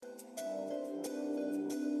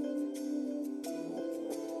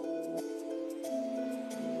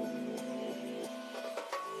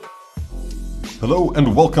Hello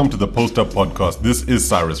and welcome to the Post Up Podcast. This is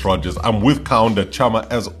Cyrus Rogers. I'm with Kaunda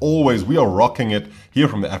Chama. As always, we are rocking it here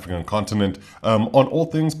from the African continent on all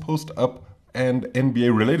things Post Up and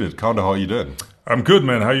NBA related. Kaunda, how are you doing? I'm good,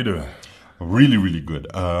 man. How you doing? Really, really good.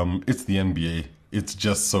 It's the NBA. It's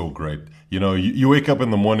just so great. You know, you wake up in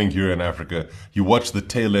the morning here in Africa, you watch the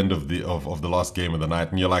tail end of the last game of the night,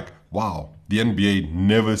 and you're like, wow, the NBA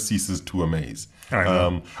never ceases to amaze.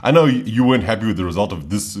 I know you weren't happy with the result of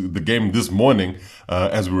the game this morning.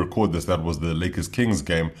 As we record this, that was the Lakers-Kings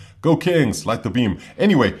game. Go Kings, light the beam.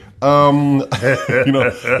 Anyway, we'll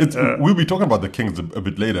be talking about the Kings a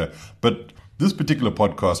bit later, but this particular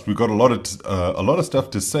podcast, we've got a lot of stuff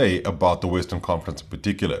to say about the Western Conference in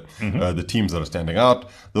particular. The teams that are standing out,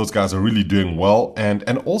 those guys are really doing well, and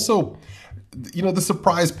also, you know, the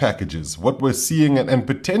surprise packages, what we're seeing, and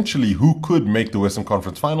potentially who could make the Western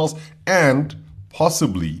Conference Finals, and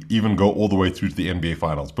possibly even go all the way through to the NBA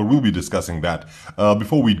Finals. But we'll be discussing that.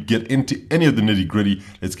 Before we get into any of the nitty gritty,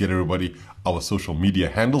 let's get everybody our social media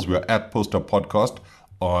handles. We are at Post Up Podcast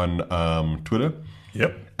on Twitter.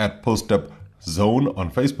 Yep. At Post Up Zone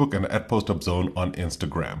on Facebook and at Post Up Zone on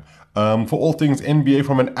Instagram. For all things NBA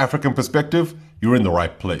from an African perspective, you're in the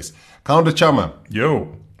right place. Kaunda Chama.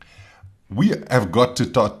 Yo. We have got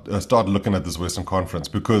to start looking at this Western Conference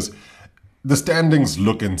because the standings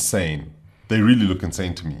look insane. They really look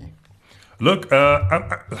insane to me. Look,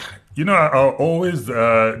 I'll always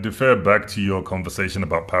defer back to your conversation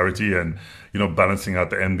about parity and, balancing out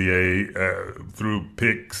the NBA through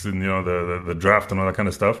picks and, the draft and all that kind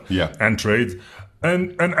of stuff. Yeah. And trades.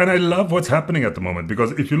 And I love what's happening at the moment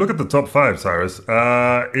because if you look at the top five, Cyrus,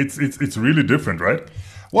 it's really different, right?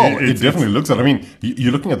 Well, it definitely looks at it. I mean,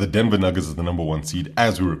 you're looking at the Denver Nuggets as the number one seed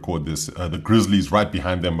as we record this. The Grizzlies right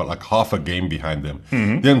behind them, but like half a game behind them.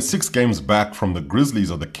 Then 6 games back from the Grizzlies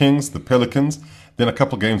are the Kings, the Pelicans. Then a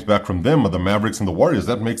couple games back from them are the Mavericks and the Warriors.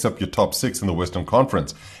 That makes up your top 6 in the Western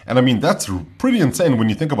Conference. And I mean, that's pretty insane when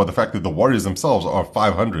you think about the fact that the Warriors themselves are a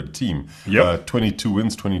 500 team. Yep. 22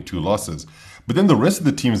 wins, 22 losses. But then the rest of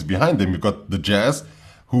the teams behind them, you've got the Jazz,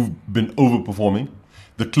 who've been overperforming.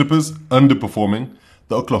 The Clippers, underperforming.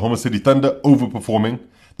 The Oklahoma City Thunder overperforming,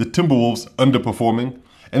 the Timberwolves underperforming,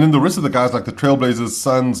 and then the rest of the guys like the Trailblazers,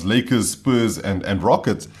 Suns, Lakers, Spurs, and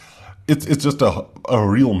Rockets, it's just a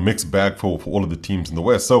real mixed bag for all of the teams in the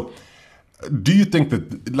West. So do you think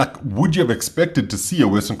that, would you have expected to see a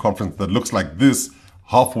Western Conference that looks like this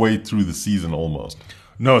halfway through the season almost?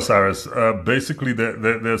 No, Cyrus. Basically,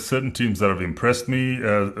 there are certain teams that have impressed me,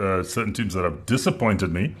 certain teams that have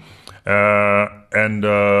disappointed me,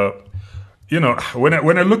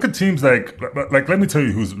 when I look at teams like let me tell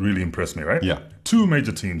you who's really impressed me, right? Yeah. 2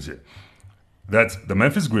 major teams here. That's the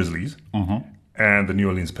Memphis Grizzlies and the New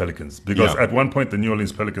Orleans Pelicans. Because at one point, the New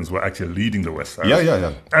Orleans Pelicans were actually leading the West Side.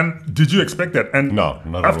 Yeah. And did you expect that? And no,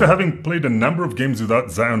 not after at all. having played a number of games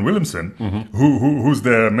without Zion Williamson, who's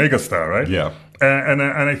their megastar, right? Yeah. And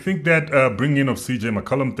I think that bringing in of CJ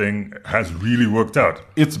McCollum thing has really worked out.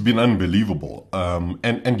 It's been unbelievable.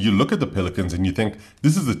 And you look at the Pelicans and you think,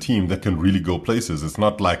 this is a team that can really go places. It's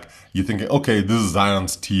not like you're thinking, okay, this is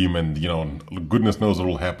Zion's team and, goodness knows what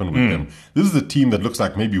will happen with them. This is a team that looks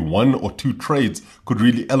like maybe 1 or 2 trades could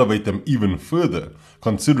really elevate them even further,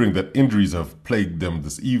 considering that injuries have plagued them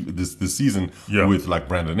this season with like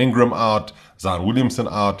Brandon Ingram out, Zion Williamson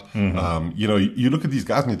out. You look at these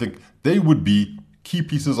guys and you think, they would be key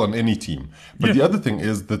pieces on any team. But the other thing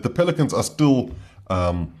is that the Pelicans are still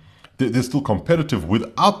they're still competitive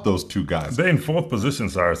without those 2 guys. They're in 4th position,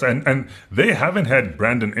 Cyrus, and they haven't had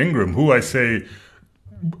Brandon Ingram, who I say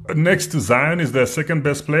next to Zion is their second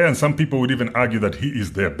best player, and some people would even argue that he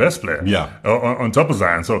is their best player. Yeah. On top of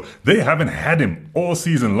Zion, so they haven't had him all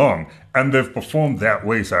season long, and they've performed that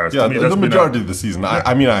way, Cyrus. Yeah, to me, the majority of the season.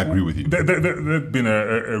 I agree with you. They've been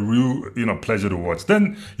a real pleasure to watch.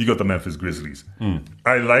 Then you got the Memphis Grizzlies.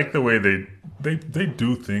 I like the way they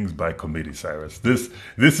do things by committee, Cyrus. This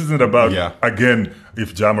isn't about again,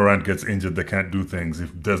 if Ja Morant gets injured, they can't do things.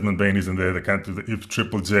 If Desmond Bain isn't there, they can't do things. If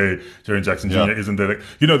Triple J, Jaren Jackson Jr. isn't there,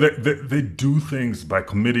 they do things by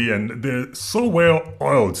committee, and they're so well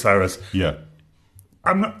oiled, Cyrus. Yeah.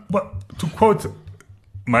 To quote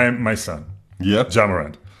my son, Ja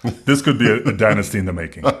Morant. This could be a dynasty in the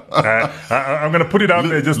making. I'm going to put it out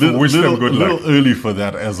there just to wish them good luck. A little early for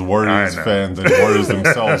that, as Warriors fans and Warriors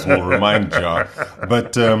themselves will remind Ja.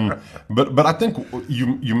 But I think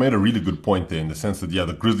you made a really good point there in the sense that,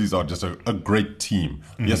 the Grizzlies are just a great team.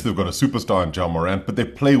 Yes, they've got a superstar in Ja Morant, but they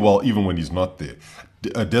play well even when he's not there.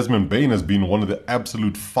 Desmond Bain has been one of the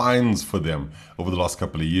absolute finds for them over the last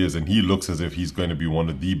couple of years, and he looks as if he's going to be one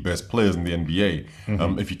of the best players in the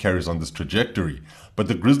NBA if he carries on this trajectory. But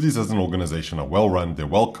the Grizzlies as an organization are well run, they're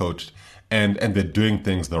well coached, and they're doing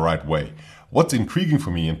things the right way. What's intriguing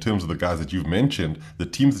for me in terms of the guys that you've mentioned, the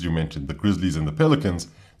teams that you mentioned, the Grizzlies and the Pelicans,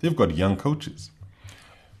 they've got young coaches.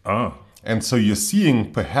 And so you're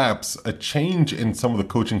seeing perhaps a change in some of the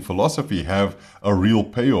coaching philosophy have a real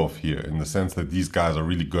payoff here in the sense that these guys are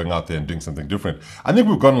really going out there and doing something different. I think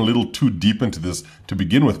we've gone a little too deep into this to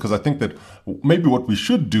begin with, because I think that maybe what we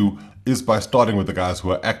should do is by starting with the guys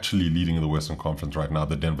who are actually leading the Western Conference right now,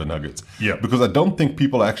 the Denver Nuggets. Yeah. Because I don't think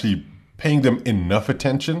people are actually paying them enough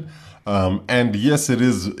attention. And yes, it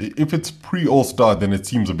is. If it's pre-All-Star, then it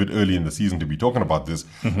seems a bit early in the season to be talking about this.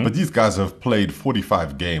 But these guys have played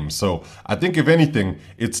 45 games. So I think, if anything,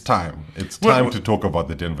 it's time. It's time to talk about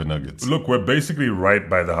the Denver Nuggets. Look, we're basically right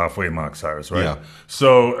by the halfway mark, Cyrus, right? Yeah.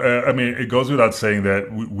 So, I mean, it goes without saying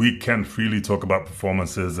that we can freely talk about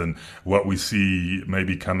performances and what we see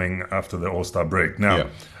maybe coming after the All-Star break. Now,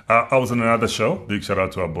 I was on another show, big shout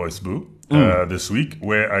out to our boy Spoo, this week,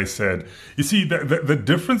 where I said, you see, the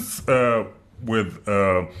difference with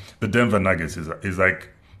the Denver Nuggets is like,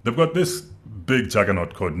 they've got this big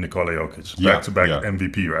juggernaut called Nikola Jokic, back-to-back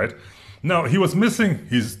MVP, right? Now, he was missing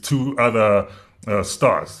his two other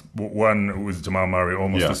stars. One who is Jamal Murray,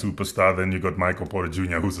 almost a superstar. Then you got Michael Porter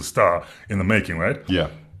Jr., who's a star in the making, right? Yeah.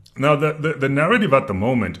 Now, the narrative at the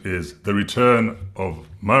moment is the return of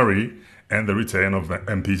Murray and the return of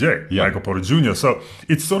MPJ, Michael Porter Jr. So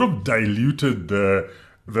it's sort of diluted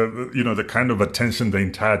the kind of attention the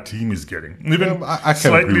entire team is getting. Even I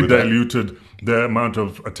slightly diluted the amount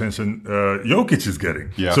of attention Jokic is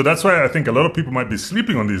getting. Yeah. So that's why I think a lot of people might be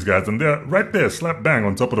sleeping on these guys, and they're right there, slap bang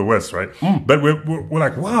on top of the West, right? But we're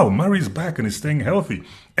like, wow, Murray's back and he's staying healthy.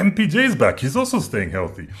 MPJ's back, he's also staying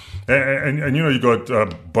healthy. And you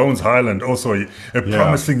got Bones Highland, also a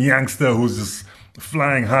promising youngster who's just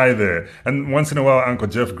flying high there. And once in a while, Uncle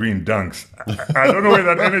Jeff Green dunks. I don't know where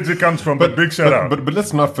that energy comes from, but big shout out. But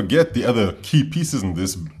let's not forget the other key pieces in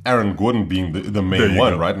this, Aaron Gordon being the main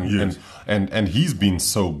one, right? And he's been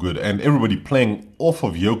so good. And everybody playing off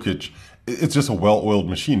of Jokic, it's just a well-oiled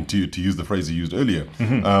machine, to use the phrase you used earlier.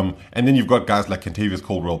 And then you've got guys like Kentavious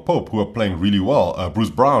Caldwell-Pope who are playing really well. Bruce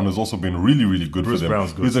Brown has also been really, really good for them.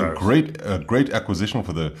 Brown's good, he's a great acquisition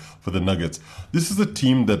for the Nuggets. This is a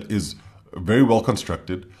team that is very well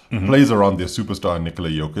constructed, plays around their superstar Nikola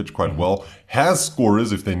Jokic quite well, has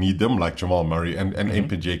scorers if they need them, like Jamal Murray, and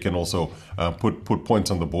MPJ can also put points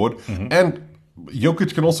on the board. And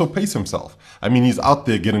Jokic can also pace himself. I mean, he's out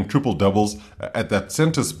there getting triple doubles at that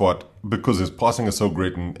center spot because his passing is so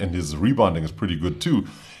great and his rebounding is pretty good too.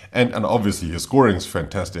 And obviously his scoring is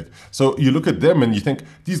fantastic. So you look at them and you think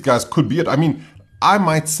these guys could be it. I mean, I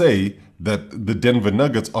might say that the Denver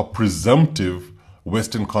Nuggets are presumptive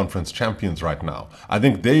Western Conference champions right now. I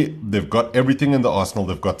think they've got everything in the arsenal.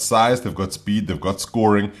 They've got size, they've got speed, they've got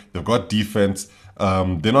scoring, they've got defense.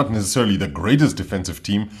 They're not necessarily the greatest defensive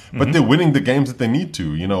team, but they're winning the games that they need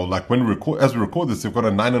to. You know, like as we record this, they've got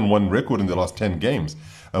a 9-1 record in their last 10 games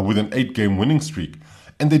with an 8-game winning streak.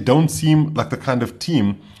 And they don't seem like the kind of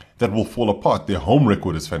team that will fall apart. Their home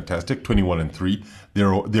record is fantastic, 21-3.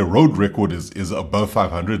 Their road record is above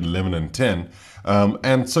 500, 11-10.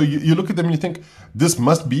 And so you look at them and you think, this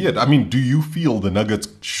must be it. I mean, do you feel the Nuggets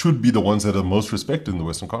should be the ones that are most respected in the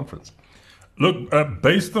Western Conference? Look,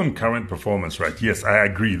 based on current performance, right, yes, I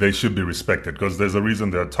agree. They should be respected because there's a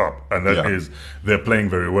reason they're top, and that is they're playing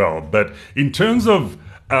very well. But in terms of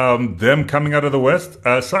them coming out of the West,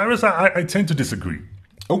 Cyrus, I tend to disagree.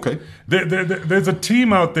 Okay. There's a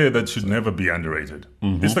team out there that should never be underrated.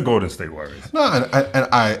 It's the Golden State Warriors. No, and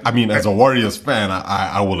I mean, as a Warriors fan,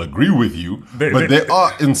 I will agree with you. But they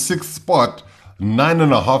are in 6th spot,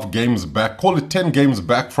 9.5 games back. Call it 10 games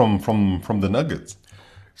back from the Nuggets.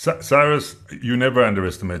 Cyrus, you never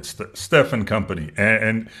underestimate Steph and company.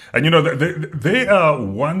 And you know, they are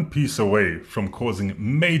one piece away from causing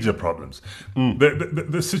major problems.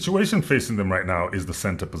 The situation facing them right now is the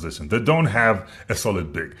center position. They don't have a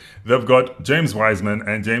solid big. They've got James Wiseman,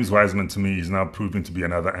 and James Wiseman to me is now proving to be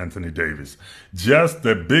another Anthony Davis. Just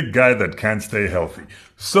the big guy that can't stay healthy.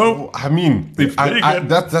 So, I mean,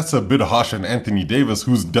 that's a bit harsh on Anthony Davis,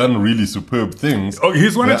 who's done really superb things. Oh,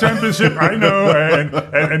 he's won a championship, I know,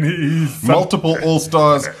 and he's multiple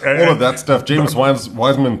All-Stars, all of that stuff. James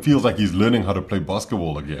Wiseman feels like he's learning how to play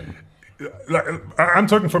basketball again. I'm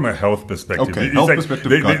talking from a health perspective. Okay, health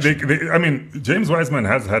perspective. I mean, James Wiseman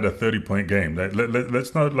has had a 30-point game.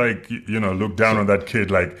 Let's not look down on that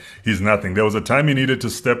kid like he's nothing. There was a time he needed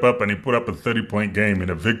to step up, and he put up a 30-point game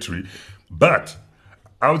in a victory. But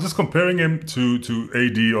I was just comparing him to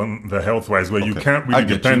AD on the health wise, where you can't really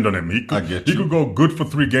depend on him. He could go good for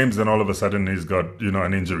 3 games, then all of a sudden he's got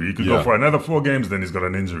an injury. He could go for another 4 games, then he's got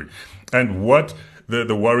an injury. And what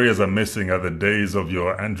the Warriors are missing are the days of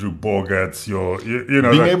your Andrew Bogarts,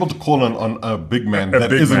 being able to call on a big man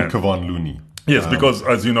that isn't Kevon Looney. Yes, because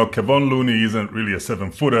as you know, Kevon Looney isn't really a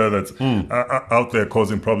 7-footer that's out there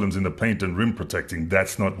causing problems in the paint and rim protecting.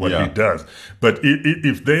 That's not what he does. But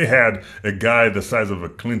if they had a guy the size of a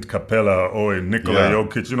Clint Capella or a Nikola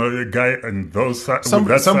Jokic, a guy and those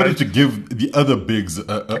somebody to give the other bigs a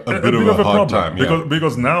bit of a hard time.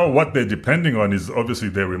 Because now what they're depending on is obviously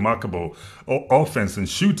their remarkable offense and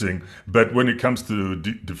shooting, but when it comes to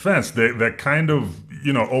defense, they're kind of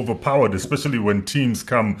overpowered, especially when teams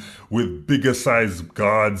come with bigger size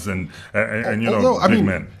guards and big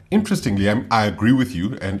men. Interestingly, I agree with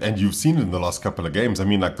you, and you've seen it in the last couple of games. I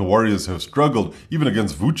mean, like the Warriors have struggled even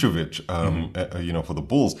against Vucevic, for the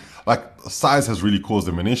Bulls. Like size has really caused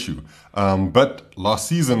them an issue. But last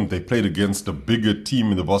season they played against a bigger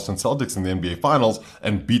team in the Boston Celtics in the NBA Finals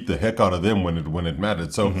and beat the heck out of them when it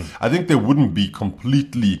mattered. So I think they wouldn't be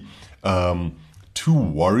completely too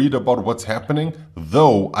worried about what's happening,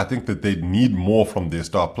 though I think that they need more from their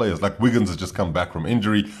star players. Like Wiggins has just come back from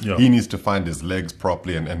injury. He needs to find his legs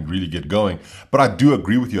properly and really get going. But I do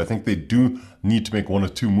agree with you. I think they do need to make 1 or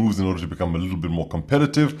 2 moves in order to become a little bit more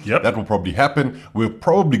competitive. That will probably happen. We're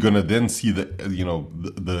probably going to then see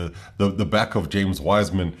the back of James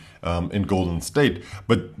Wiseman in Golden State.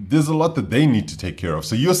 But there's a lot that they need to take care of.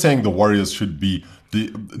 So you're saying the Warriors should be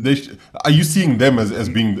are you seeing them as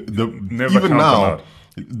being even now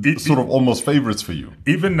sort of almost favorites for you?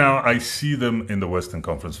 Even now, I see them in the Western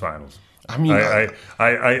Conference Finals. I mean,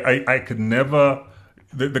 I could never.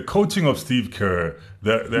 The coaching of Steve Kerr,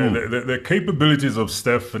 the capabilities of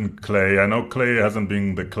Steph and Clay. I know Clay hasn't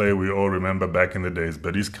been the Clay we all remember back in the days,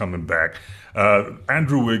 but he's coming back.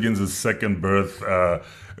 Andrew Wiggins' second birth. The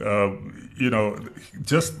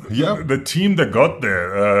team that got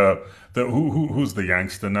there. Who's the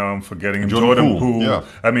youngster now? I'm forgetting him. Jordan Poole. Yeah.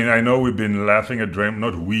 I mean, I know we've been laughing at Draymond,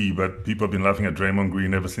 not we, but people have been laughing at Draymond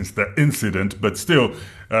Green ever since that incident. But still,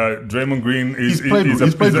 Draymond Green is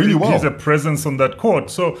really well. He's a presence on that court.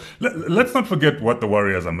 So let's not forget what the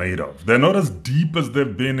Warriors are made of. They're not as deep as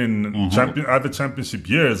they've been in other championship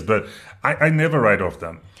years, but I never write off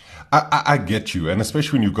them. I get you, and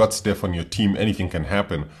especially when you've got Steph on your team, anything can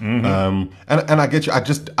happen. And I get you.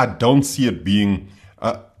 I don't see it being.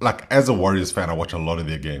 Like as a Warriors fan, I watch a lot of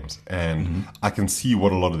their games, and I can see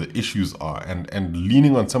what a lot of the issues are. And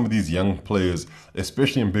leaning on some of these young players,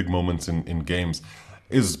 especially in big moments in games,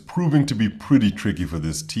 is proving to be pretty tricky for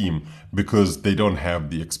this team because they don't have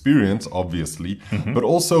the experience, obviously, but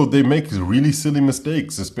also they make really silly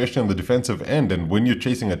mistakes, especially on the defensive end. And when you're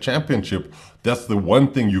chasing a championship, that's the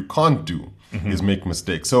one thing you can't do. Is make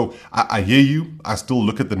mistakes. So I hear you. I still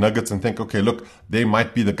look at the Nuggets and think, okay, look, they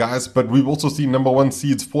might be the guys, but we've also seen number 1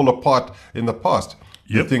 seeds fall apart in the past.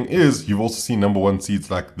 The thing is, you've also seen number 1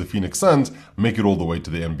 seeds like the Phoenix Suns make it all the way to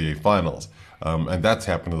the NBA Finals. And that's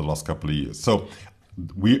happened in the last couple of years. So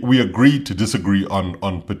we agreed to disagree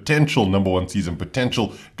on potential number 1 seeds and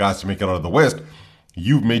potential guys to make it out of the West.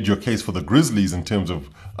 You've made your case for the Grizzlies in terms of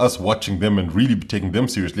us watching them and really taking them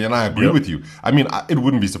seriously, and I agree with you. I mean, it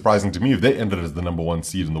wouldn't be surprising to me if they ended as the number 1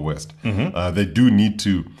 seed in the West. They do need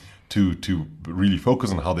to really focus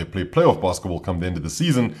on how they play playoff basketball come the end of the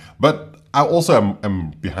season, but I also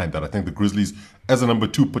am behind that. I think the Grizzlies, as a number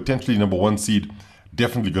 2, potentially number 1 seed,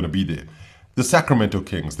 definitely going to be there. The Sacramento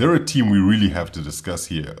Kings, they're a team we really have to discuss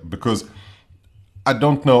here because I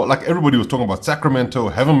don't know, like everybody was talking about Sacramento,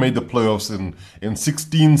 haven't made the playoffs in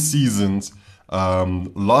 16 seasons,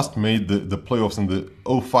 last made the playoffs in the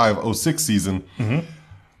 05-06 season.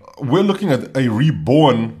 We're looking at a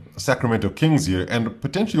reborn Sacramento Kings here and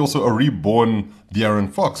potentially also a reborn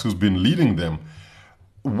De'Aaron Fox who's been leading them.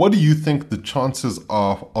 What do you think the chances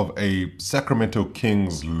are of a Sacramento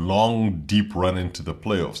Kings long, deep run into the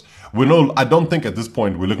playoffs? I don't think at this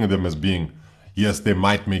point we're looking at them as being, yes, they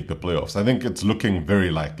might make the playoffs. I think it's looking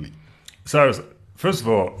very likely. Cyrus, first of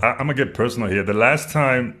all, I'm going to get personal here. The last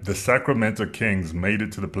time the Sacramento Kings made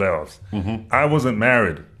it to the playoffs, I wasn't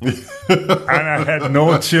married. And I had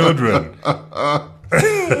no children.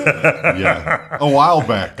 Yeah, a while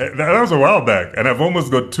back. That was a while back. And I've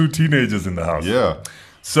almost got 2 teenagers in the house. Yeah.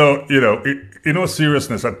 So, in all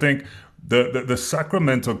seriousness, I think the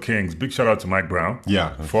Sacramento Kings, big shout out to Mike Brown.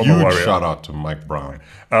 Yeah, former huge Warrior. Shout out to Mike Brown.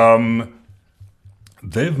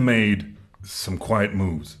 They've made some quiet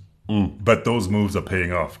moves. But those moves are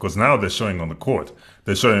paying off because now they're showing on the court.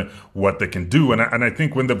 They're showing what they can do, and I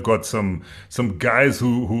think when they've got some guys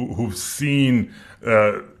who've seen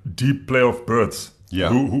deep playoff berths. Yeah.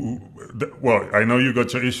 Well, I know you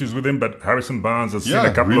got your issues with him, but Harrison Barnes has seen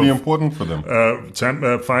a couple really of important for them.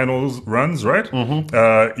 Finals runs, right?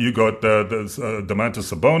 You got Domantas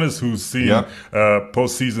Sabonis, who's seen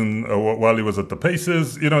postseason while he was at the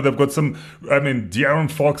Pacers. You know, they've got some. I mean, De'Aaron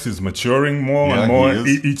Fox is maturing more and more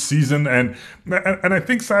each season, and I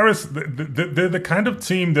think Cyrus, they're the kind of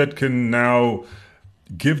team that can now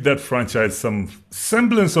give that franchise some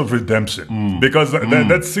semblance of redemption because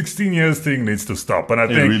that 16 years thing needs to stop. And I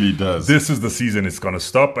think it really does. This is the season it's going to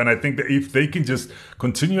stop. And I think that if they can just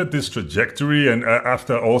continue at this trajectory and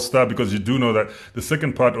after All-Star, because you do know that the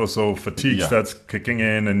second part also fatigue starts kicking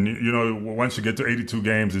in. And, you know, once you get to 82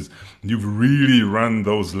 games, you've really run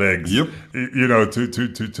those legs, you know, to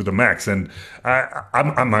the max. And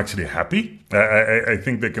I'm actually happy. I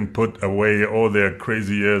think they can put away all their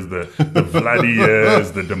crazy years, the Vladdy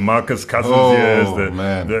years, the DeMarcus Cousins years,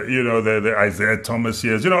 the Isaiah Thomas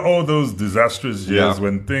years, you know, all those disastrous years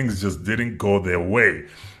when things just didn't go their way,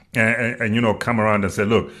 and you know, come around and say,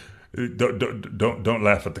 look, don't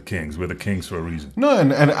laugh at the Kings. We're the Kings for a reason. No,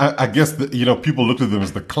 and I guess you know, people looked at them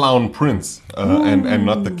as the Clown Prince and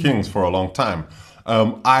not the Kings for a long time.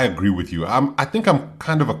 I agree with you. I think I'm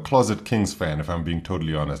kind of a closet Kings fan, if I'm being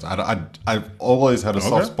totally honest. I've always had a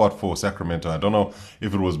soft spot for Sacramento. I don't know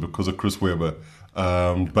if it was because of Chris Webber,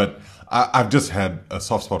 but I've just had a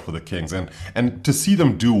soft spot for the Kings. And to see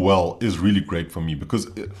them do well is really great for me because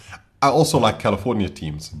I also like California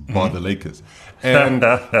teams, bar the Lakers. And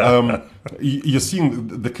you're seeing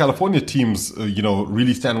the California teams, you know,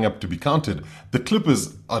 really standing up to be counted. The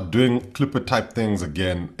Clippers are doing Clipper-type things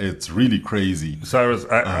again. It's really crazy. Cyrus,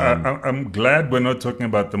 I'm glad we're not talking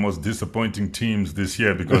about the most disappointing teams this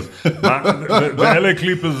year because the LA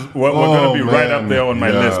Clippers were going to be right up there on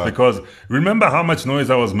my list because remember how much noise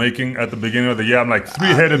I was making at the beginning of the year? I'm like,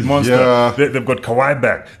 three-headed monster. Yeah. They've got Kawhi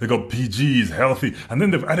back. They've got PG, he's healthy. And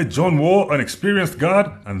then they've added John Wall, an experienced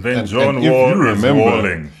guard, and then John Wall is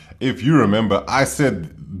walling. If you remember, I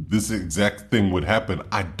said this exact thing would happen.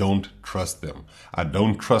 I don't trust them. I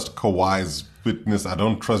don't trust Kawhi's fitness. I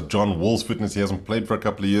don't trust John Wall's fitness. He hasn't played for a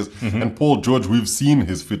couple of years. And Paul George, we've seen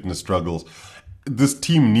his fitness struggles. This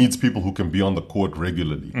team needs people who can be on the court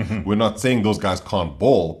regularly. We're not saying those guys can't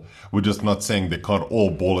ball. We're just not saying they can't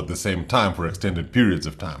all ball at the same time for extended periods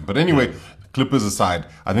of time. But anyway, Clippers aside,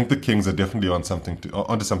 I think the Kings are definitely onto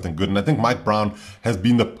something good. And I think Mike Brown has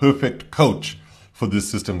been the perfect coach for this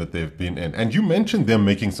system that they've been in. And you mentioned them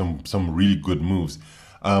making some really good moves.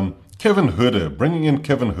 Bringing in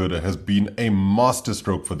Kevin Huerter has been a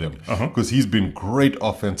masterstroke for them because he's been great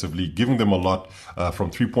offensively, giving them a lot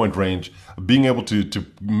from three-point range, being able to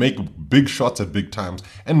make big shots at big times.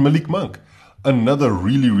 And Malik Monk, another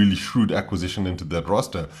really, really shrewd acquisition into that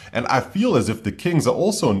roster. And I feel as if the Kings are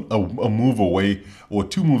also a move away or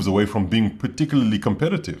two moves away from being particularly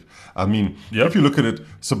competitive. I mean, if you look at it,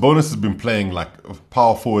 Sabonis has been playing like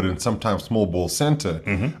power forward and sometimes small ball center.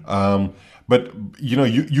 But, you know,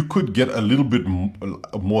 you could get a little bit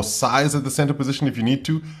more size at the center position if you need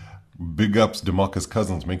to. Big ups DeMarcus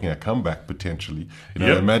Cousins making a comeback potentially. You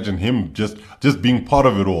know, imagine him just being part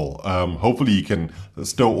of it all. Hopefully he can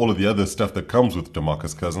stow all of the other stuff that comes with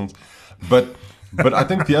DeMarcus Cousins. But I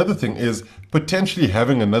think the other thing is potentially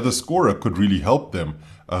having another scorer could really help them,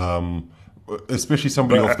 especially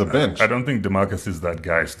somebody off the bench. I don't think DeMarcus is that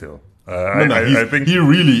guy still. I think he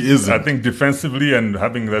really isn't. I think defensively and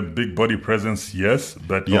having that big body presence, yes,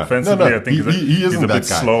 but offensively, I think he's a bit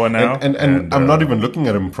slower now. And I'm not even looking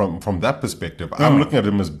at him from that perspective. I'm looking at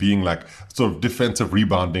him as being like sort of defensive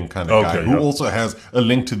rebounding kind of guy who also has a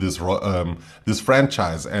link to this this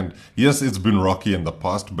franchise. And yes, it's been rocky in the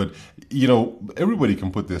past, but you know, everybody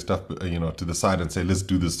can put their stuff to the side and say, let's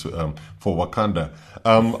do this for Wakanda.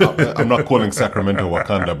 I'm not calling Sacramento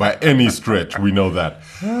Wakanda by any stretch. We know that.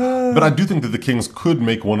 But I do think that the Kings could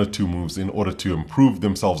make one or two moves in order to improve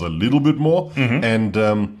themselves a little bit more, and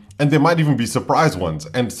there might even be surprise ones.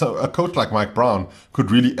 And so a coach like Mike Brown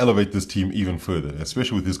could really elevate this team even further,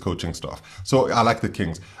 especially with his coaching staff. So I like the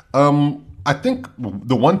Kings. I think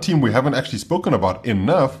the one team we haven't actually spoken about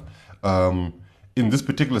enough in this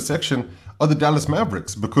particular section are the Dallas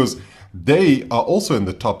Mavericks, because they are also in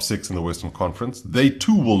the top 6 in the Western Conference. They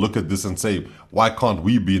too will look at this and say, why can't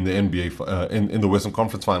we be in the NBA in the Western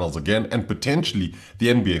Conference Finals again, and potentially the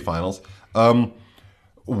NBA Finals?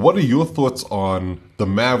 What are your thoughts on the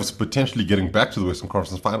Mavs potentially getting back to the Western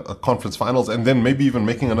Conference Finals and then maybe even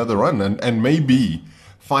making another run and maybe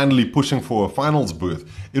finally pushing for a finals berth.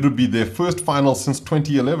 It would be their first final since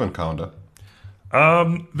 2011, Counder.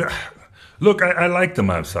 Look, I like the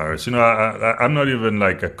Mavs, Cyrus. I'm not even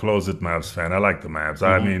like a closet Mavs fan. I like the Mavs.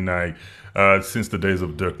 I mean, since the days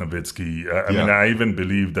of Dirk Nowitzki, I mean, I even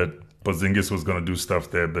believe that Porzingis was going to do stuff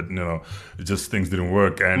there, but just things didn't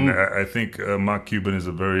work. And I think Mark Cuban is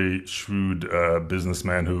a very shrewd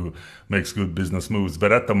businessman who makes good business moves.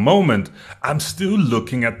 But at the moment, I'm still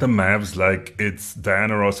looking at the Mavs like it's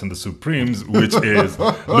Diana Ross and the Supremes, which is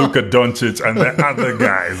Luka Doncic and the other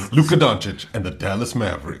guys. Luka Doncic and the Dallas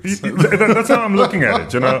Mavericks. That's how I'm looking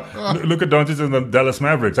at it. Luka Doncic and the Dallas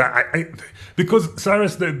Mavericks. Because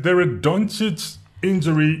Cyrus, they're a Doncic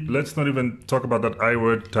injury, let's not even talk about that I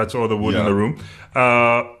word, touch all the wood in the room.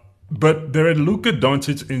 But they're a Luka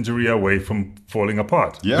Doncic injury away from falling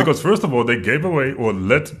apart. Yeah. Because first of all, they gave away or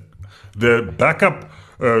let the backup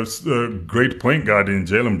great point guard in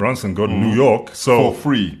Jalen Brunson go to New York. So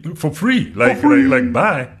For free. Like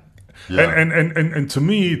bye. Yeah. And to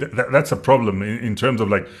me, that's a problem in terms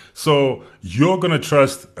of so you're going to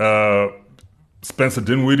trust Spencer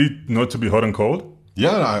Dinwiddie not to be hot and cold?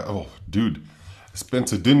 Yeah, dude.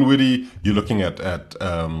 Spencer Dinwiddie, you're looking at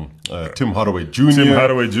Tim Hardaway Jr. Tim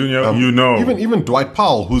Hardaway Jr., Even Dwight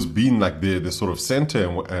Powell, who's been like the sort of center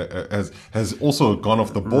and has also gone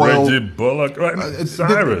off the boil. Reggie Bullock,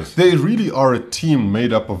 Cyrus. They really are a team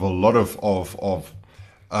made up of a lot of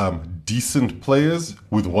decent players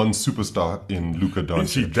with one superstar in Luka Doncic.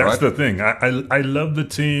 See, that's the thing. I love the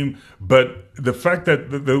team, but the fact that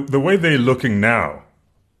the way they're looking now,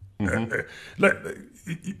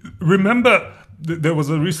 remember. There was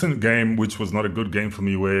a recent game, which was not a good game for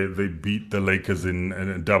me, where they beat the Lakers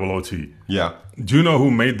in double OT. Yeah. Do you know who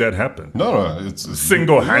made that happen? No, it's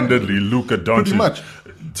single-handedly Luka Doncic. Pretty much.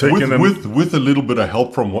 With a little bit of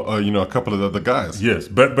help from a couple of the other guys. Yes,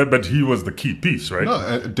 but he was the key piece, right?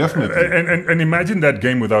 No, definitely. And imagine that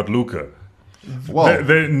game without Luka. Well,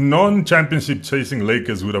 the non-championship chasing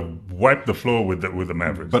Lakers would have wiped the floor with the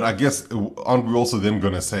Mavericks. But I guess, aren't we also then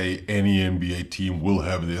going to say any NBA team will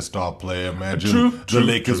have their star player? Imagine the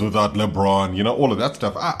Lakers without LeBron, all of that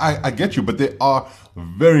stuff. I get you, but they are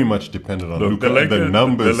very much dependent on Luka. The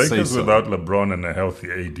numbers the say Lakers so. without LeBron and a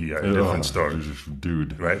healthy AD are a different story.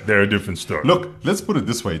 Dude. Right? They're a different story. Look, let's put it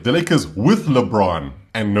this way. The Lakers with LeBron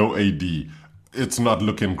and no AD, it's not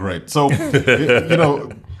looking great. So,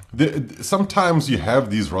 sometimes you have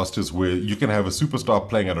these rosters where you can have a superstar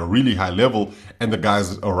playing at a really high level and the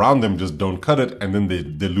guys around them just don't cut it, and then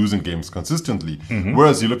they're losing games consistently.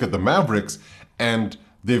 Whereas you look at the Mavericks and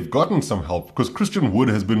they've gotten some help because Christian Wood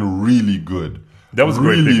has been really good. That was a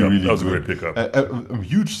great pickup. That was a great pickup. A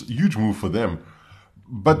huge move for them.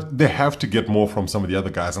 But they have to get more from some of the other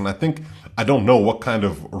guys. And I don't know what kind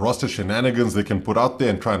of roster shenanigans they can put out there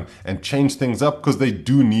and try and change things up, because they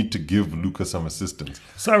do need to give Luka some assistance.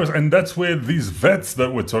 Cyrus, and that's where these vets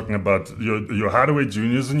that we're talking about, your Hardaway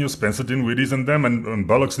Juniors and your Spencer Dinwiddies and them and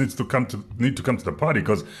Bullocks need to come to the party.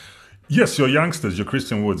 Because, yes, your youngsters, your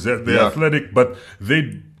Christian Woods, they're athletic, but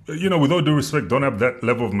they... with all due respect, don't have that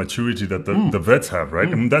level of maturity that the vets have, right?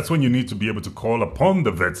 And that's when you need to be able to call upon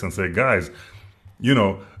the vets and say, guys,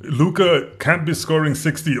 Luka can't be scoring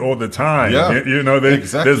 60 all the time. Yeah,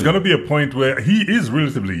 exactly. There's going to be a point where he is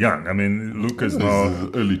relatively young. I mean, Luka is now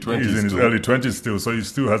early 20s. He's in his early 20s still, so he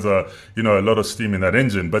still has a lot of steam in that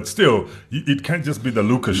engine. But still, it can't just be the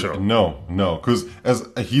Luka show. No, because as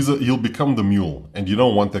he'll become the mule, and you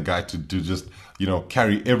don't want the guy to just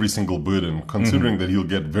carry every single burden, considering that he'll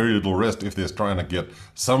get very little rest if they're trying to get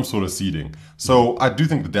some sort of seeding. So I do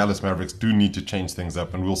think the Dallas Mavericks do need to change things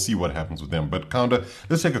up, and we'll see what happens with them. But Counter,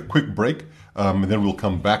 let's take a quick break, and then we'll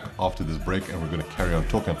come back after this break, and we're going to carry on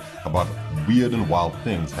talking about weird and wild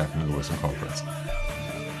things happening in the Western Conference.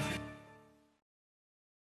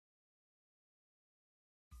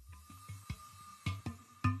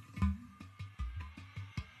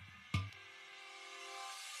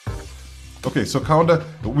 Okay, so Counter,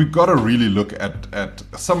 we've got to really look at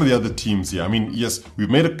some of the other teams here. I mean, yes, we've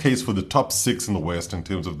made a case for the top 6 in the West in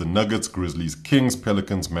terms of the Nuggets, Grizzlies, Kings,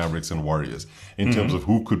 Pelicans, Mavericks, and Warriors, in terms of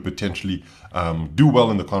who could potentially do well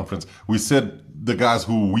in the conference. We said the guys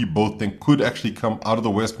who we both think could actually come out of the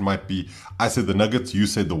West might be, I said the Nuggets, you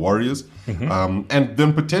said the Warriors, and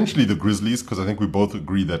then potentially the Grizzlies, because I think we both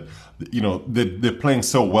agree that, they're playing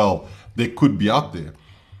so well, they could be out there.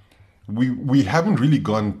 We haven't really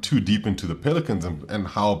gone too deep into the Pelicans and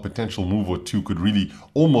how a potential move or two could really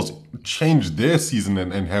almost change their season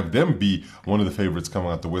and have them be one of the favorites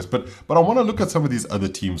coming out the West. But I want to look at some of these other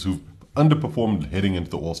teams who've underperformed heading into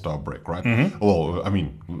the All-Star break, right? Well, I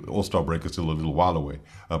mean, All-Star break is still a little while away.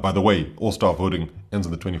 By the way, All-Star voting ends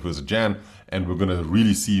on the 21st of Jan, and we're going to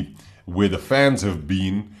really see where the fans have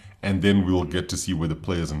been, and then we'll get to see where the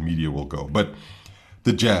players and media will go. But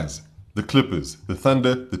the Jazz, the Clippers, the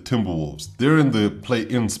Thunder, the Timberwolves, they're in the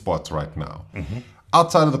play-in spots right now.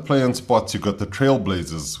 Outside of the play-in spots, you've got the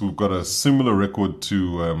Trailblazers, who've got a similar record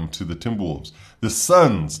to the Timberwolves. The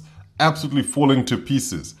Suns, absolutely falling to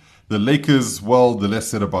pieces. The Lakers, well, the less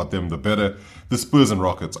said about them, the better. The Spurs and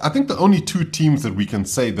Rockets. I think the only two teams that we can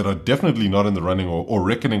say that are definitely not in the running or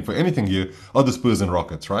reckoning for anything here are the Spurs and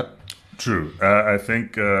Rockets, right? True. I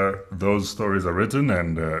think those stories are written,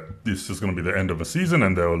 and this is going to be the end of a season,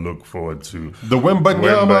 and they'll look forward to the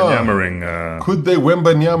Wembanyama. Wembanyamaing. Could they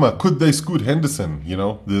Wembanyama? Could they Scoot Henderson? You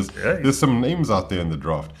know, there's some names out there in the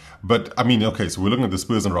draft. But, I mean, okay, so we're looking at the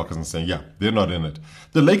Spurs and Rockets and saying, yeah, they're not in it.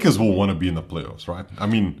 The Lakers will want to be in the playoffs, right? I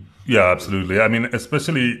mean... Yeah, absolutely. I mean,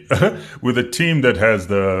 especially with a team that has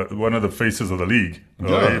one of the faces of the league,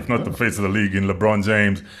 if not the face of the league in LeBron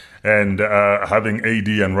James, and having AD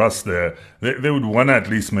and Russ there, they would want to at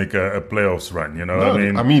least make a playoffs run, you know?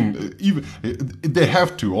 I mean, even they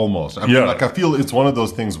have to almost. I mean, like, I feel it's one of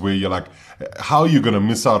those things where you're like, how are you going to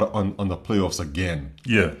miss out on the playoffs again?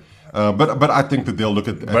 Yeah. But I think that they'll look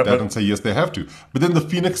at that and say, yes, they have to. But then the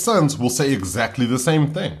Phoenix Suns will say exactly the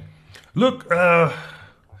same thing. Look,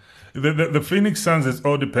 the Phoenix Suns, it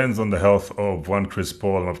all depends on the health of one Chris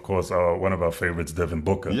Paul and, of course, one of our favorites, Devin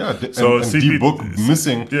Booker. Yeah, and D-Book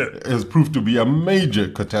missing has proved to be a major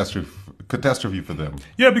catastrophe for them.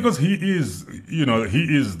 Yeah, because he is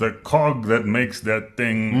the cog that makes that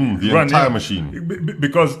thing the run. Entire machine.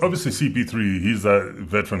 Because obviously CP3, he's a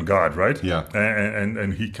veteran guard, right? Yeah,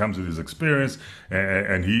 and he comes with his experience,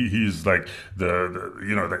 and he's like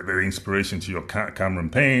the inspiration to your Cameron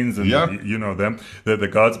Paynes and them, the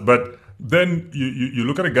guards. But then you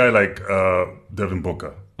look at a guy like Devin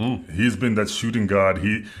Booker. He's been that shooting guard.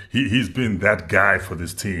 He's been that guy for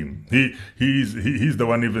this team. He's the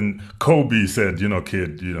one. Even Kobe said,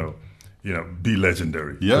 kid, be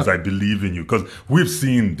legendary because I believe in you. Because we've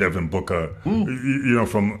seen Devin Booker,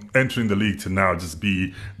 from entering the league to now, just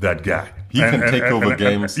be that guy. He can take over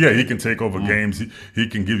games. Yeah, he can take over games. He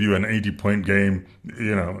can give you an 80-point game,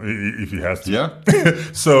 if he has to.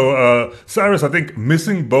 Yeah. So Cyrus, I think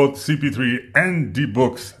missing both CP3 and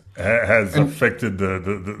D-Books has affected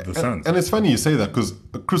the Suns. And it's funny you say that because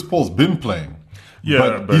Chris Paul's been playing.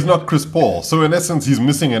 Yeah, but he's not Chris Paul. So in essence, he's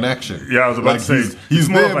missing in action. Yeah, I was about to say he's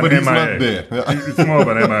there, but he's not there. It's more of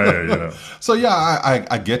an MIA, So yeah,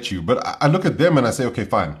 I get you, but I look at them and I say, okay,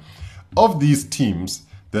 fine. Of these teams,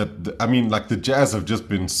 like the Jazz have just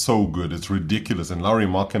been so good, it's ridiculous. And Lauri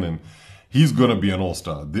Markkanen, he's gonna be an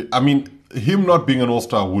all-star. Him not being an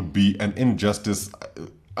all-star would be an injustice.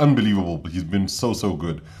 Unbelievable, but he's been so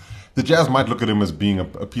good. The Jazz might look at him as being a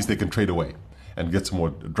piece they can trade away and get some more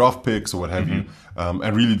draft picks or what have you,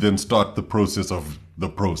 and really then start the process of the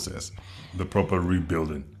process. The proper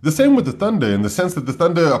rebuilding. The same with the Thunder, in the sense that the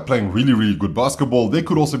Thunder are playing really, really good basketball. They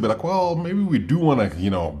could also be like, well, maybe we do want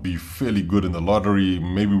to, be fairly good in the lottery.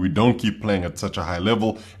 Maybe we don't keep playing at such a high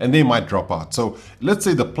level, and they might drop out. So let's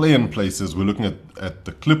say the play-in places, we're looking at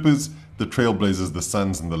the Clippers, the Trailblazers, the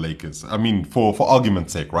Suns, and the Lakers. I mean, for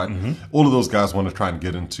argument's sake, right? All of those guys want to try and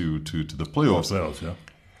get into the playoffs. Yeah.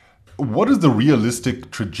 What is the realistic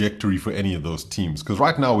trajectory for any of those teams? Because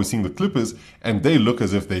right now we're seeing the Clippers, and they look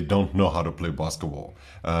as if they don't know how to play basketball,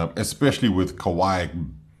 especially with Kawhi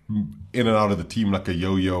in and out of the team like a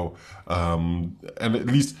yo-yo. And at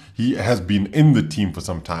least he has been in the team for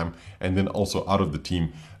some time, and then also out of the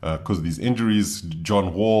team because of these injuries.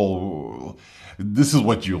 John Wall, this is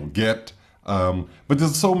what you'll get. But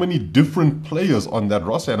there's so many different players on that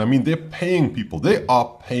roster, and I mean, they're paying people. They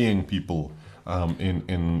are paying people in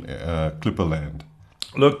Clipperland.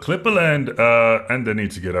 Look, Clipperland, and they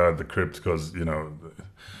need to get out of the crypt because, we don't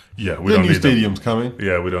new need stadium's coming.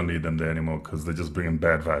 Yeah, we don't need them there anymore because they're just bringing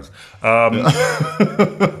bad vibes.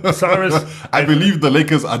 Cyrus, I believe the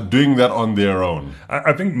Lakers are doing that on their own.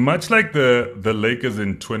 I think much like the Lakers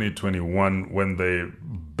in 2021 when they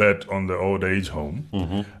bet on the old age home,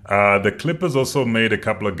 the Clippers also made a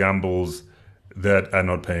couple of gambles that are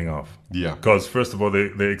not paying off. Yeah. Because first of all,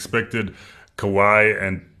 they expected Kawhi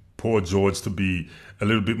and Paul George to be a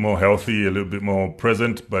little bit more healthy, a little bit more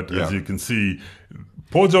present. But as you can see,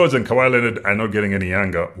 Paul George and Kawhi Leonard are not getting any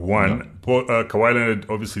younger. Kawhi Leonard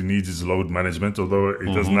obviously needs his load management, although it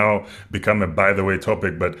has now become a by-the-way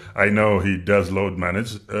topic. But I know he does load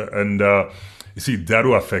manage. You see, that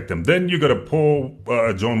will affect them. Then you got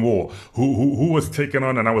John Wall, who was taken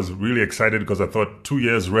on, and I was really excited because I thought 2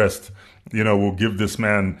 years rest will give this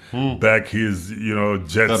man back his,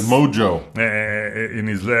 jets. That mojo. In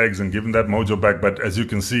his legs and give him that mojo back. But as you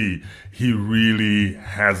can see, he really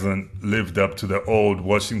hasn't lived up to the old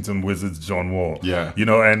Washington Wizards John Wall. Yeah.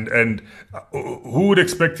 And who would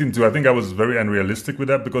expect him to? I think I was very unrealistic with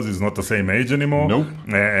that because he's not the same age anymore. Nope.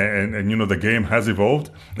 And the game has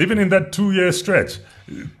evolved. Even in that 2-year stretch,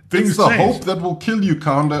 things It's the changed. hope that will kill you,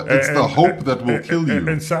 Kanda. It's the hope that will kill you.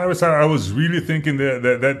 And Cyrus, I was really thinking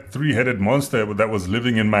that three-headed monster that was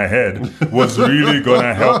living in my head was really going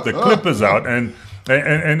to help the Clippers out, and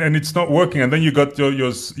it's not working. And then you got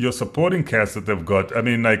your supporting cast that they've got. I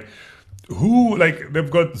mean, they've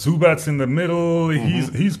got Zubats in the middle.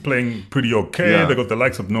 He's playing pretty okay. Yeah. They got the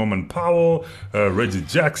likes of Norman Powell, Reggie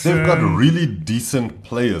Jackson. They've got really decent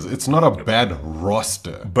players. It's not a bad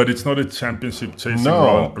roster. But it's not a championship chasing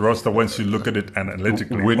roster once you look at it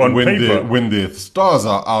analytically. When the stars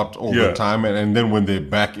are out all the time, and then when they're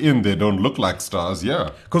back in, they don't look like stars.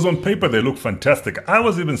 Yeah, because on paper they look fantastic. I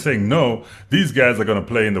was even saying, no, these guys are going to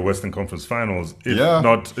play in the Western Conference Finals. If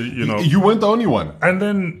not, you weren't the only one. And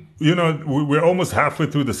then we're almost halfway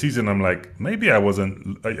through the season. I'm like, maybe I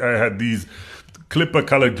wasn't. I had these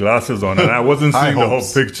Clipper-colored glasses on, and I wasn't seeing the whole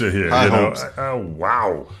picture here.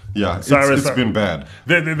 Wow. Yeah, Cyrus, it's been bad.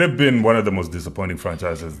 They've been one of the most disappointing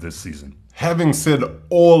franchises this season. Having said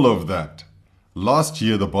all of that, last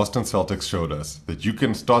year the Boston Celtics showed us that you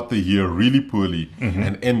can start the year really poorly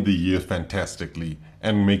and end the year fantastically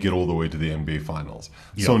and make it all the way to the NBA Finals.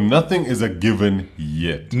 Yep. So nothing is a given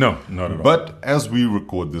yet. No, not at all. But as we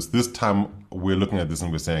record this time we're looking at this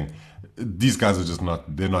and we're saying, these guys are just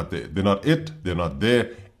not, they're not there. They're not they're not there.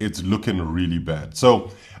 It's looking really bad. So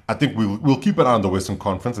I think we'll keep an eye on the Western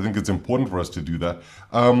Conference. I think it's important for us to do that.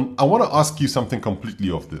 I want to ask you something completely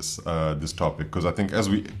off this topic, because I think as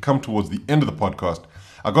we come towards the end of the podcast,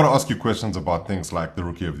 I've got to ask you questions about things like the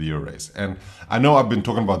Rookie of the Year race. And I know I've been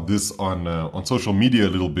talking about this on social media a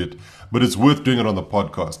little bit, but it's worth doing it on the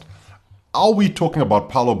podcast. Are we talking about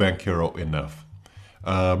Paolo Banchero enough?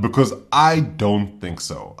 Because I don't think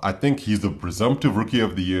so. I think he's the presumptive Rookie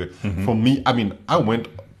of the Year. For me, I mean, I went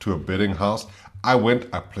to a betting house. I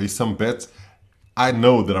placed some bets. I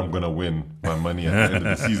know that I'm going to win my money at the end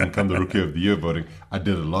of the season come the Rookie of the Year voting. I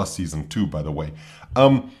did it last season too, by the way.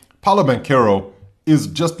 Paolo Banchero is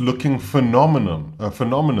just looking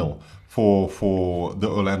phenomenal for the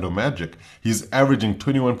Orlando Magic. He's averaging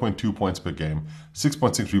 21.2 points per game,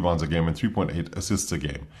 6.6 rebounds a game, and 3.8 assists a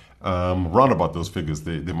game. Round about those figures,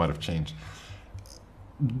 they might have changed.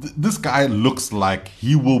 This guy looks like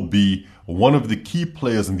he will be one of the key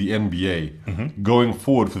players in the NBA going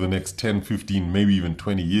forward for the next 10, 15, maybe even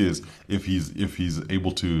 20 years if he's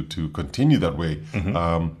able to continue that way.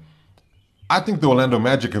 I think the Orlando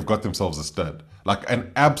Magic have got themselves a stud, like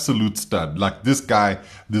an absolute stud. Like this guy,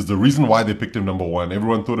 there's the reason why they picked him number one.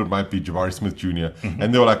 Everyone thought it might be Jabari Smith Jr.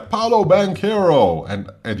 And they were like, Paolo Banchero.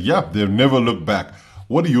 And yeah, they've never looked back.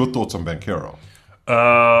 What are your thoughts on Banchero?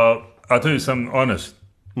 I'll tell you something honest.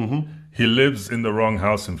 He lives in the wrong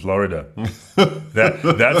house in Florida.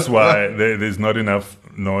 That's why there's not enough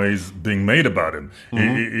noise being made about him.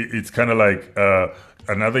 It's kind of like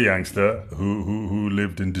another youngster who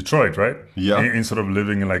lived in Detroit, right? Yeah. Instead of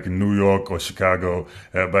living in New York or Chicago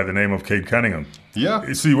by the name of Cade Cunningham.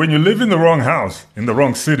 Yeah. See, when you live in the wrong house, in the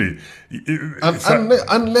wrong city...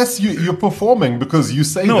 unless you're performing, because you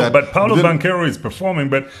say that... No, but Paolo Banchero is performing,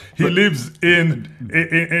 but he lives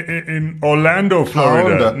in Orlando,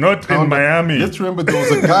 Florida, not in Miami. Let's remember there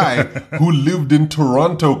was a guy who lived in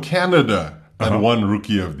Toronto, Canada, and won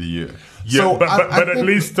Rookie of the Year. Yeah, so but at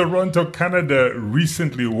least Toronto, Canada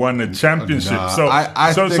recently won a championship. So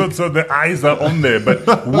the eyes are on there.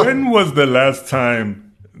 But when was the last time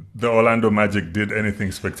the Orlando Magic did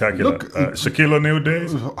anything spectacular? Shaquille O'Neal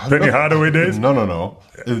days? Penny Hardaway days? No.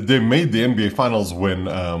 They made the NBA Finals when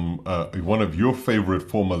one of your favorite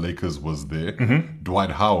former Lakers was there,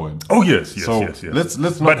 Dwight Howard. Oh, yes. Let's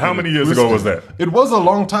not. But how many years ago was that? It was a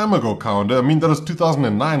long time ago, Count. I mean, that was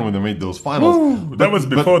 2009 when they made those finals. That was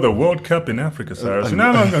before the World Cup in Africa, Cyrus. You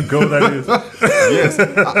know how long ago that is? Yes,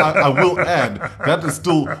 I will add, that is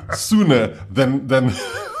still sooner than the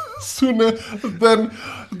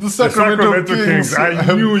Sacramento Kings.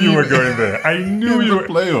 I knew you were going there. I knew you were.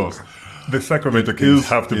 Playoffs. The Sacramento Kings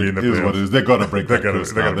have to be in the playoffs. Is what it is. They got to break that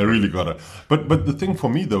curse now. They really got to. But the thing for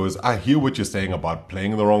me, though, is I hear what you're saying about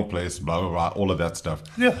playing in the wrong place, blah, blah, blah, all of that stuff.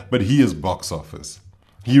 Yeah. But he is box office.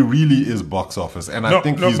 He really is box office. And I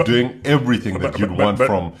think he's doing everything that you'd want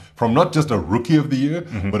from not just a Rookie of the Year,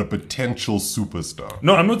 but a potential superstar.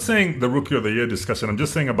 No, I'm not saying the Rookie of the Year discussion. I'm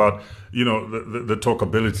just saying about, the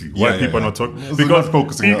talkability. Why people are not talking. Because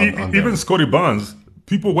focusing on even Scotty Barnes,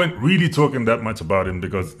 people weren't really talking that much about him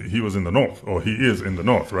because he was in the North, or he is in the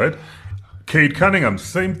North, right? Cade Cunningham,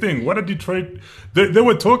 same thing. What a Detroit... They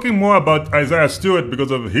were talking more about Isaiah Stewart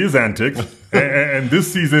because of his antics. and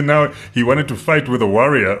this season now, he wanted to fight with a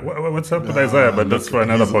Warrior. What's up with Isaiah? But that's for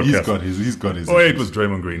another podcast. He's got his Oh, it was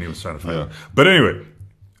Draymond Green he was trying to fight. Yeah. But anyway,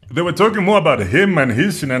 they were talking more about him and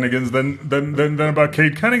his shenanigans than about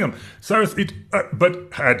Cade Cunningham. Cyrus,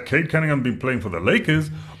 but had Cade Cunningham been playing for the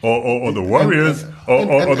Lakers or the Warriors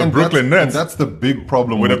or the Brooklyn Nets... And that's the big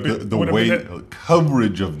problem with the way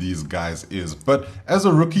coverage of these guys is. But as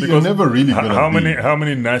a rookie, you're never really going to How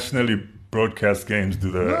many nationally broadcast games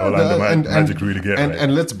do the Orlando Magic really get?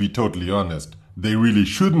 And let's be totally honest, they really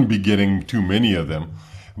shouldn't be getting too many of them.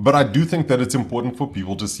 But I do think that it's important for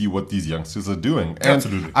people to see what these youngsters are doing. And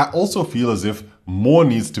Absolutely. I also feel as if more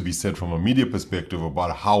needs to be said from a media perspective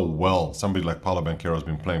about how well somebody like Paolo Banchero has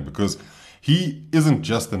been playing, because he isn't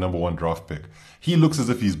just the number one draft pick. He looks as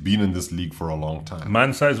if he's been in this league for a long time.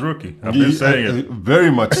 Man-sized rookie. I've been saying it. Very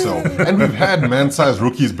much so. And we've had man-sized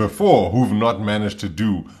rookies before who've not managed to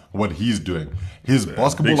do what he's doing. His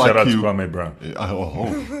basketball Big shout out IQ... to Kwame Brown.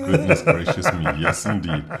 Oh, goodness gracious me. Yes,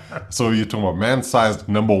 indeed. So you're talking about man-sized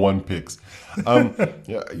number one picks.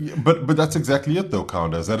 But that's exactly it, though,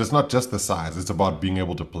 Counters. That it's not just the size. It's about being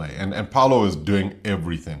able to play. And Paolo is doing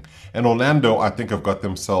everything. And Orlando, I think, have got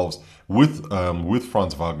themselves... with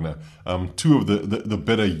Franz Wagner, two of the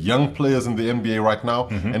better young players in the NBA right now,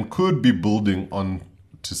 and could be building on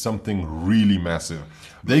to something really massive.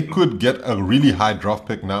 They could get a really high draft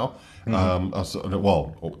pick now. One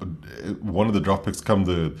of the draft picks come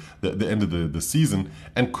the end of the season,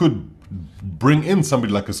 and could bring in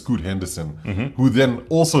somebody like a Scoot Henderson, who then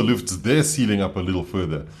also lifts their ceiling up a little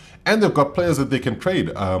further. And they've got players that they can trade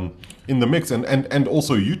in the mix and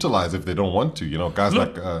also utilize if they don't want to. You know, guys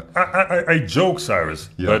like... I joke, Cyrus,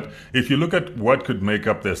 but if you look at what could make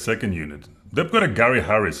up their second unit, they've got a Gary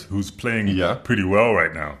Harris who's playing pretty well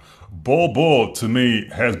right now. Ball, to me,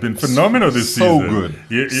 has been phenomenal this season.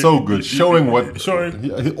 So good. Showing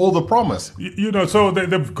all the promise. So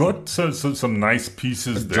they've got some nice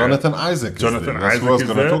pieces there. Jonathan Isaac is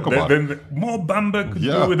there. Talk about. Then Mo Bamba could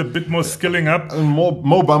do with a bit more skilling up. And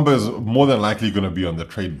Mo Bamba is more than likely going to be on the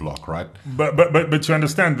trade block, right? But you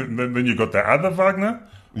understand, then you got the other Wagner.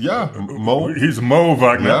 Yeah, Mo. He's Mo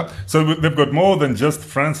Wagner. Yeah. So they've got more than just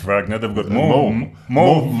Franz Wagner. They've got Mo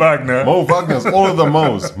Wagner. Mo Wagner's all of the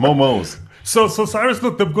Mo's. So Cyrus,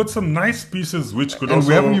 look, they've got some nice pieces which could also... And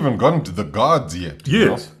we haven't even gotten to the guards yet.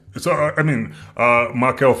 Yes. So,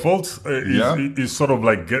 Markel Fultz is sort of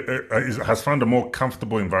like has found a more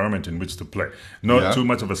comfortable environment in which to play. Not too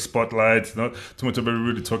much of a spotlight, not too much of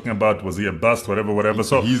everybody talking about was he a bust, whatever.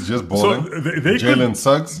 So he's just balling. So Jalen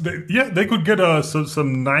Suggs. They could get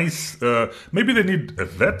some nice. Maybe they need a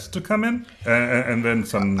vet to come in and then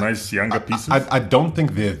some nice younger pieces. I don't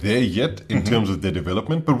think they're there yet in terms of their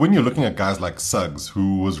development. But when you're looking at guys like Suggs,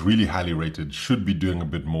 who was really highly rated, should be doing a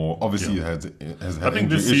bit more. Obviously, has had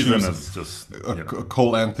injury issues.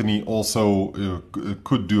 Cole Anthony also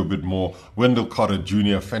could do a bit more. Wendell Carter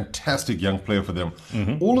Jr., fantastic young player for them.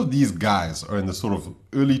 All of these guys are in the sort of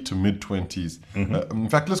early to mid 20s. In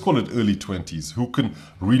fact, let's call it early 20s, who can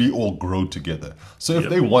really all grow together. So if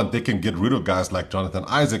they want, they can get rid of guys like Jonathan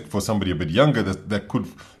Isaac for somebody a bit younger that could,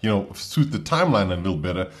 suit the timeline a little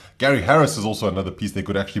better. Gary Harris is also another piece they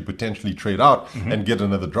could actually potentially trade out and get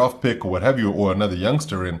another draft pick or what have you, or another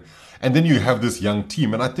youngster in. And then you have this young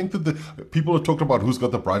team. And I think that the people are talking about who's got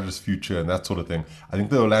the brightest future and that sort of thing. I think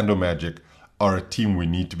the Orlando Magic are a team we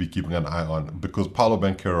need to be keeping an eye on, because Paolo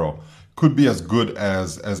Banchero could be as good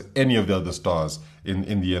as any of the other stars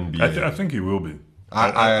in the NBA. I think he will be.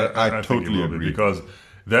 I totally agree. Because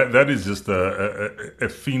that is just a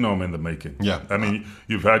phenom in the making. Yeah. I mean,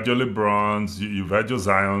 you've had your LeBrons, you've had your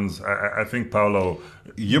Zions. I think Paolo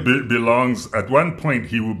belongs, at one point,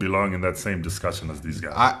 he will belong in that same discussion as these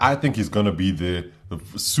guys. I think he's going to be there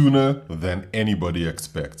sooner than anybody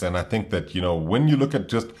expects. And I think that, when you look at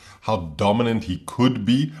just how dominant he could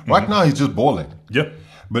be, right now he's just balling. Yeah.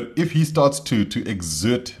 But if he starts to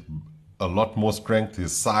exert a lot more strength,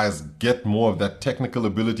 his size, get more of that technical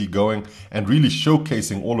ability going, and really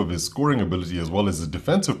showcasing all of his scoring ability as well as his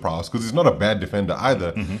defensive prowess, because he's not a bad defender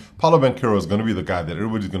either. Paolo Banchero is going to be the guy that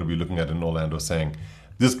everybody's going to be looking at in Orlando saying,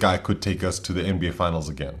 this guy could take us to the NBA Finals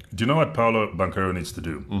again. Do you know what Paolo Banchero needs to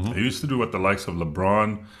do? He used to do what the likes of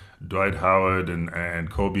LeBron, Dwight Howard, and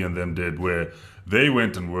Kobe and them did, where they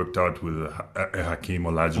went and worked out with Hakeem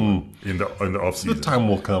Olajuwon in the offseason. The time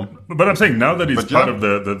will come. But I'm saying, now that he's part of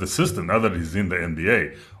the system, now that he's in the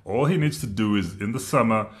NBA, all he needs to do is, in the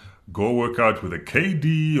summer, go work out with a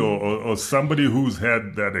KD or somebody who's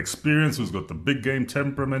had that experience, who's got the big game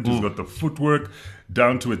temperament, who's got the footwork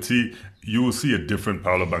down to a T, you will see a different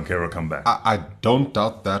Paolo Banchero come back. I don't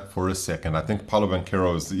doubt that for a second. I think Paolo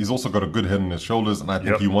Banchero he's also got a good head on his shoulders, and I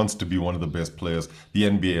think he wants to be one of the best players the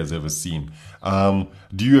NBA has ever seen.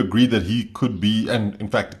 Do you agree that he could be, and in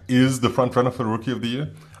fact is, the front runner for the Rookie of the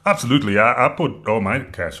Year? Absolutely. I put all my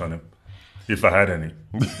cash on him, if I had any.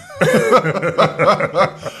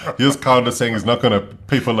 Here's Counter saying he's not going to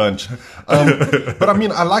pay for lunch. But I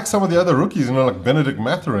mean, I like some of the other rookies, like Benedict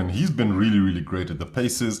Mathurin. He's been really, really great at the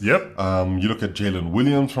Pacers. Yep. You look at Jalen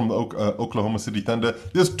Williams from the Oklahoma City Thunder.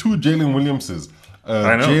 There's two Jalen Williamses.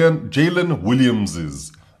 I know. Jalen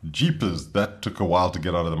Williamses. Jeepers, that took a while to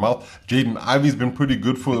get out of the mouth. Jaden Ivey's been pretty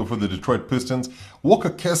good for the Detroit Pistons. Walker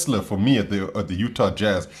Kessler, for me, at the Utah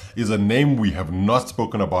Jazz, is a name we have not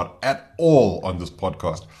spoken about at all on this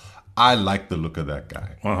podcast. I like the look of that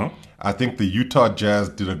guy. Uh-huh. I think the Utah Jazz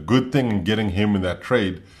did a good thing in getting him in that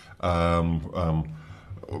trade.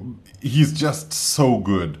 He's just so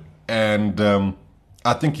good, and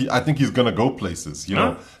I think he's gonna go places.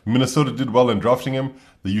 Minnesota did well in drafting him.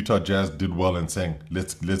 The Utah Jazz did well in saying,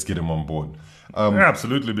 let's get him on board.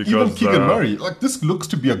 Absolutely, because even Keegan Murray, this looks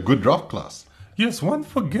to be a good draft class. Yes, one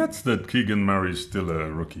forgets that Keegan Murray is still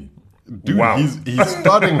a rookie. Dude, wow. he's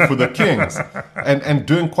starting for the Kings and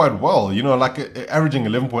doing quite well. Averaging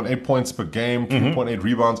 11.8 points per game, 2.8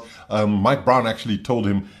 rebounds. Mike Brown actually told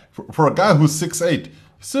him, for a guy who's 6'8",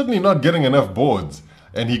 certainly not getting enough boards.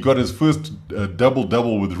 And he got his first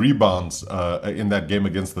double-double with rebounds in that game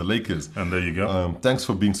against the Lakers. And there you go. Thanks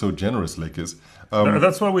for being so generous, Lakers.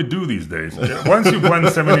 That's what we do these days. Once you've won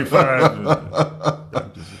 75...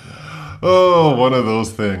 Oh, one of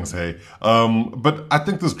those things, hey. But I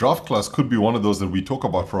think this draft class could be one of those that we talk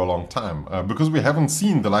about for a long time because we haven't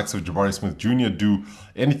seen the likes of Jabari Smith Jr. do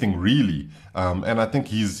anything really. And I think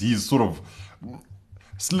he's sort of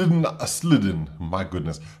slid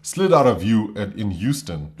out of view in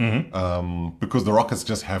Houston because the Rockets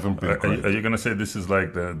just haven't been great. Are you going to say this is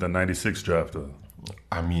like the 96 draft?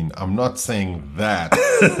 I mean, I'm not saying that,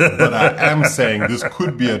 but I am saying this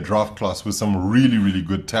could be a draft class with some really, really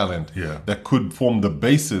good talent that could form the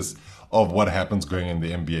basis of what happens going in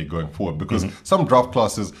the NBA going forward. Because some draft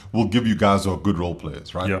classes will give you guys who are good role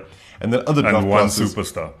players, right? Yeah. And then other draft classes,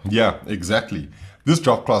 superstar. Yeah, exactly. This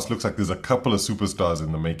draft class looks like there's a couple of superstars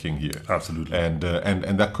in the making here. Absolutely. And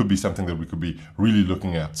that could be something that we could be really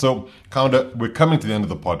looking at. So, Counter, we're coming to the end of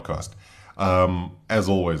the podcast. As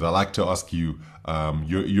always, I like to ask you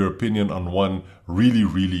your opinion on one really,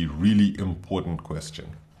 really, really important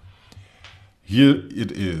question. Here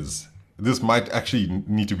it is. This might actually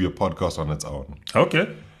need to be a podcast on its own.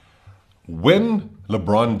 Okay. When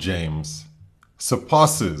LeBron James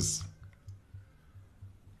surpasses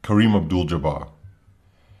Kareem Abdul-Jabbar,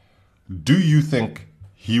 do you think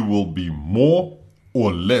he will be more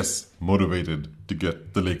or less motivated to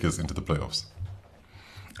get the Lakers into the playoffs?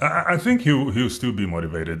 I think he'll still be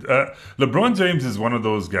motivated. LeBron James is one of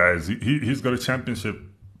those guys. He's got a championship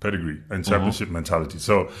pedigree and championship mentality.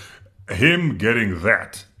 So him getting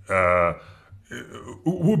that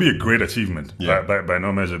will be a great achievement by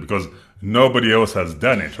no measure because nobody else has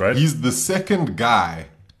done it, right? He's the second guy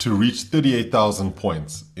to reach 38,000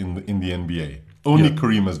 points in the NBA. Only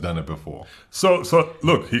Kareem has done it before. So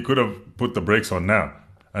look, he could have put the brakes on now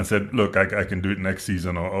and said, look, I can do it next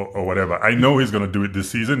season or whatever. I know he's going to do it this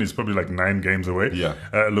season. He's probably like 9 games away,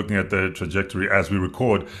 looking at the trajectory as we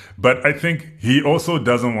record. But I think he also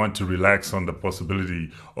doesn't want to relax on the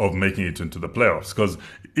possibility of making it into the playoffs because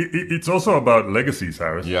it's also about legacy,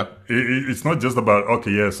 Cyrus. Yeah. It's not just about,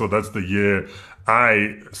 so that's the year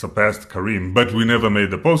I surpassed Kareem, but we never made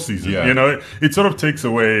the postseason. Yeah. It sort of takes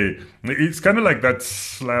away, it's kind of like that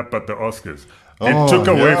slap at the Oscars. It took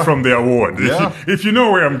away from the award. Yeah. If you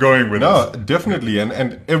know where I'm going with this. No, definitely.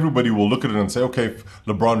 And everybody will look at it and say, okay,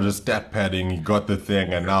 LeBron just stat padding, he got the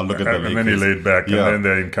thing, and now look at the Lakers. And then he laid back, and then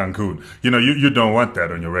they're in Cancun. You don't want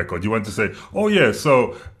that on your record. You want to say,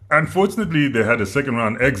 so unfortunately they had a second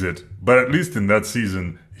round exit, but at least in that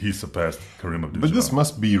season, he surpassed Kareem Abdul-Jabbar. But this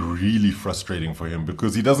must be really frustrating for him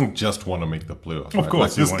because he doesn't just want to make the playoffs. Of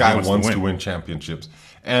course. This guy wants to win championships.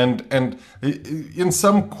 And in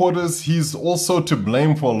some quarters, he's also to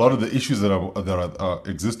blame for a lot of the issues that are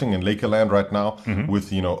existing in Lakerland right now with,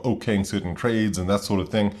 okaying certain trades and that sort of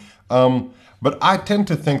thing. But I tend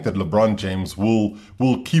to think that LeBron James will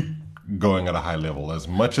keep going at a high level as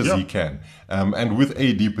much as he can. And with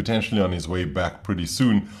AD potentially on his way back pretty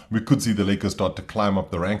soon, we could see the Lakers start to climb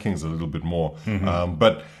up the rankings a little bit more.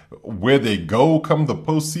 But Where they go come the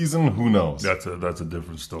postseason, who knows? That's a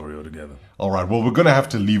different story altogether. All right. Well, we're going to have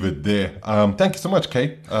to leave it there. Thank you so much,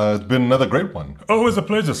 Kay. It's been another great one. Always a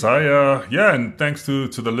pleasure, Sai. Yeah, and thanks to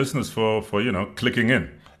the listeners for clicking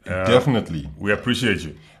in. Definitely. We appreciate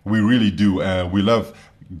you. We really do. We love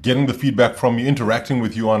getting the feedback from you, interacting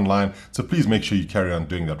with you online. So please make sure you carry on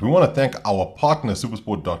doing that. We want to thank our partner,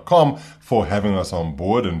 Supersport.com, for having us on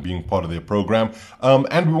board and being part of their program.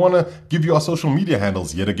 And we want to give you our social media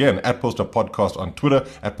handles yet again, at Post Up Podcast on Twitter,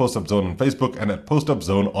 at Post Up Zone on Facebook, and at Post Up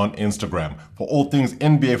Zone on Instagram. For all things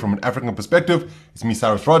NBA from an African perspective, it's me,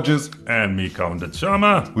 Cyrus Rogers. And me, Kaundat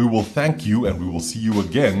Sharma. We will thank you and we will see you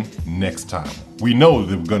again next time. We know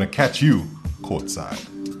that we're going to catch you courtside.